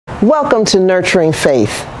Welcome to Nurturing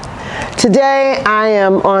Faith. Today I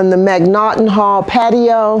am on the McNaughton Hall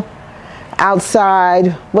patio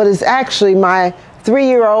outside what is actually my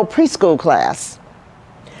 3-year-old preschool class.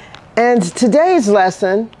 And today's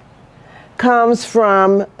lesson comes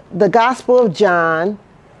from the Gospel of John,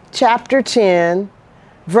 chapter 10,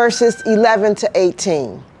 verses 11 to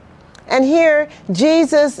 18. And here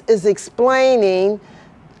Jesus is explaining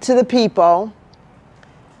to the people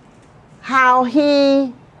how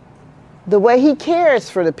the way he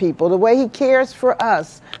cares for the people, the way he cares for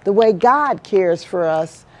us, the way God cares for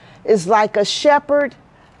us is like a shepherd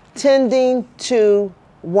tending to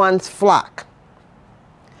one's flock.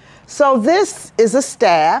 So this is a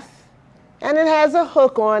staff and it has a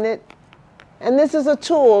hook on it, and this is a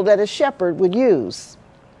tool that a shepherd would use.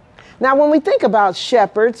 Now when we think about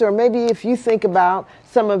shepherds, or maybe if you think about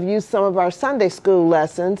some of our Sunday school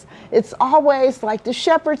lessons, it's always like the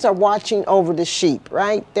shepherds are watching over the sheep,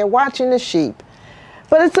 right? They're watching the sheep.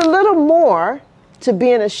 But it's a little more to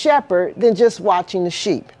being a shepherd than just watching the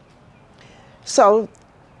sheep. So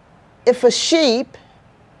if a sheep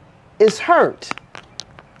is hurt,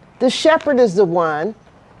 the shepherd is the one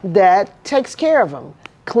that takes care of them,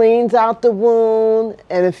 cleans out the wound,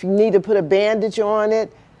 and if you need to put a bandage on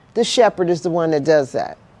it, the shepherd is the one that does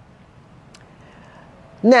that.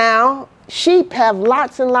 Now, sheep have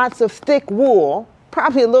lots and lots of thick wool,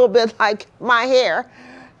 probably a little bit like my hair,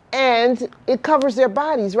 and it covers their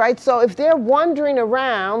bodies, right? So if they're wandering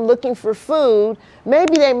around looking for food,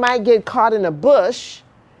 maybe they might get caught in a bush,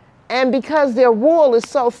 and because their wool is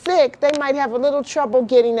so thick, they might have a little trouble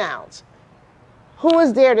getting out. Who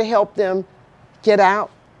is there to help them get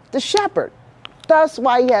out? The shepherd. That's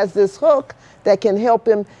why he has this hook that can help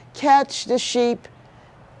him catch the sheep,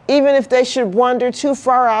 even if they should wander too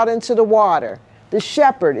far out into the water. The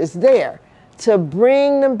shepherd is there to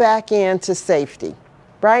bring them back into safety,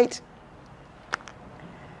 right?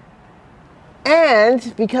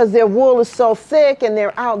 And because their wool is so thick and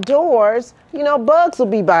they're outdoors, you know, bugs will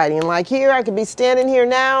be biting. Like here, I could be standing here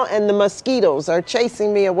now and the mosquitoes are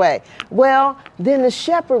chasing me away. Well, then the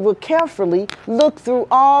shepherd will carefully look through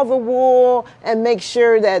all the wool and make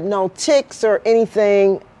sure that no ticks or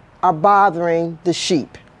anything are bothering the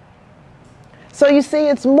sheep. So you see,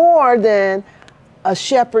 it's more than a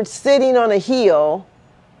shepherd sitting on a hill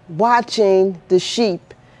watching the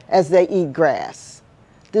sheep as they eat grass.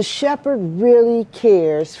 The shepherd really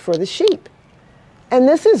cares for the sheep. And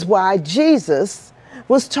this is why Jesus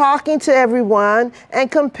was talking to everyone and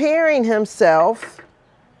comparing himself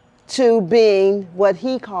to being what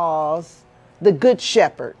he calls the good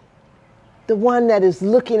shepherd, the one that is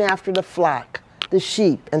looking after the flock, the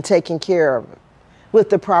sheep, and taking care of it with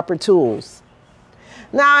the proper tools.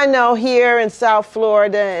 Now I know here in South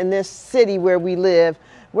Florida, in this city where we live,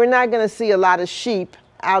 we're not going to see a lot of sheep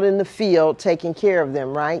out in the field taking care of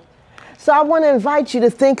them, right? So I want to invite you to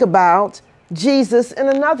think about Jesus in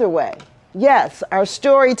another way. Yes, our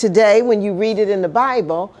story today, when you read it in the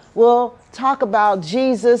Bible, will talk about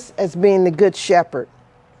Jesus as being the good shepherd.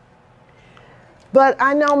 But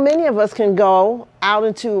I know many of us can go out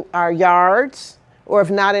into our yards, or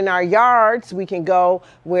if not in our yards, we can go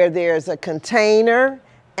where there's a container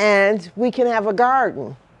and we can have a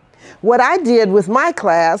garden. What I did with my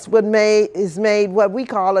class is made what we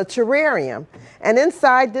call a terrarium. And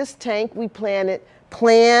inside this tank, we planted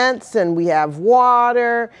plants and we have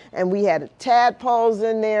water, and we had tadpoles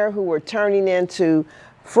in there who were turning into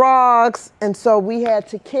frogs. And so we had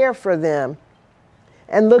to care for them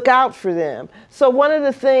and look out for them. So one of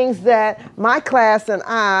the things that my class and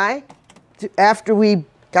I, after we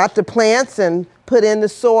got the plants and put in the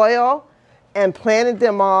soil and planted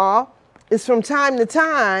them all, is from time to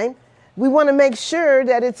time, we want to make sure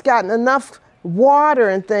that it's gotten enough water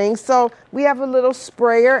and things. So we have a little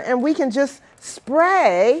sprayer and we can just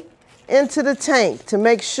spray into the tank to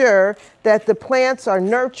make sure that the plants are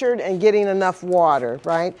nurtured and getting enough water,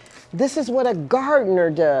 right? This is what a gardener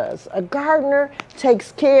does. A gardener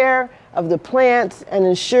takes care of the plants and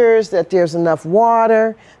ensures that there's enough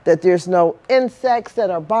water, that there's no insects that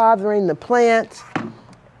are bothering the plants.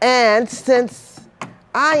 And since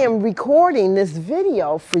I am recording this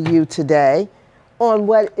video for you today on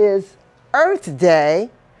what is Earth Day,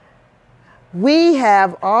 we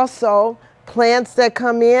have also plants that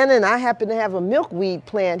come in, and I happen to have a milkweed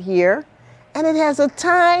plant here, and it has a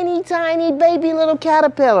tiny, tiny baby little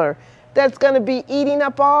caterpillar that's going to be eating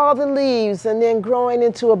up all the leaves and then growing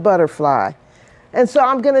into a butterfly. And so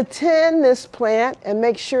I'm going to tend this plant and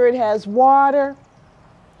make sure it has water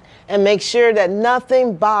and make sure that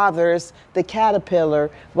nothing bothers the caterpillar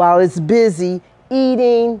while it's busy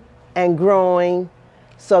eating and growing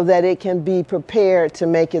so that it can be prepared to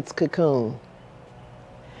make its cocoon.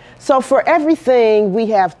 So for everything, we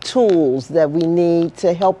have tools that we need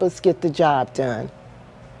to help us get the job done.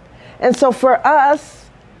 And so for us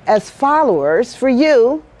as followers, for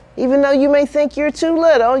you, even though you may think you're too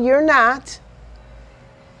little, you're not.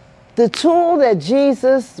 The tool that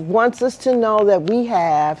Jesus wants us to know that we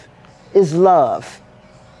have is love.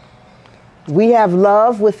 We have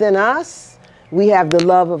love within us. We have the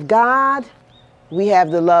love of God. We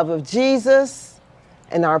have the love of Jesus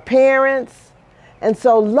and our parents. And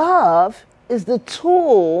so love is the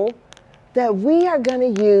tool that we are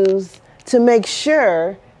going to use to make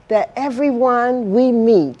sure that everyone we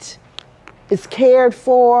meet is cared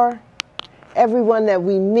for, everyone that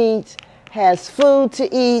we meet has food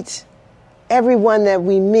to eat, everyone that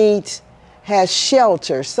we meet has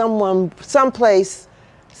shelter, someplace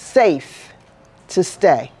safe to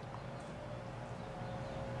stay.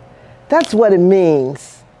 That's what it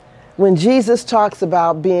means when Jesus talks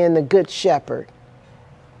about being the good shepherd.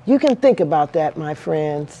 You can think about that, my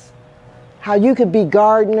friends, how you could be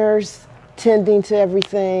gardeners tending to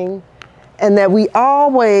everything, and that we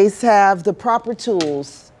always have the proper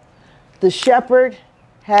tools. The shepherd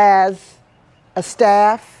has a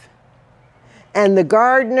staff, and the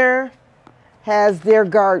gardener has their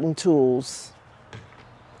garden tools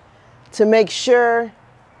to make sure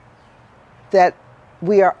that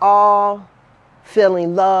we are all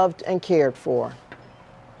feeling loved and cared for.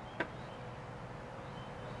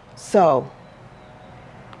 So,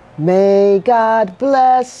 may God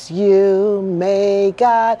bless you, may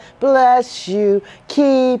God bless you,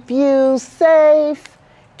 keep you safe,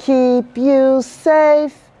 keep you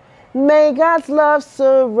safe. May God's love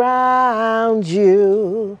surround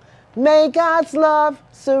you, may God's love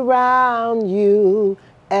surround you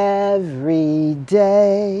every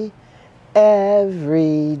day,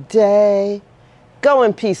 every day. Go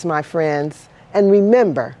in peace, my friends, and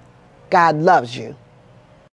remember, God loves you.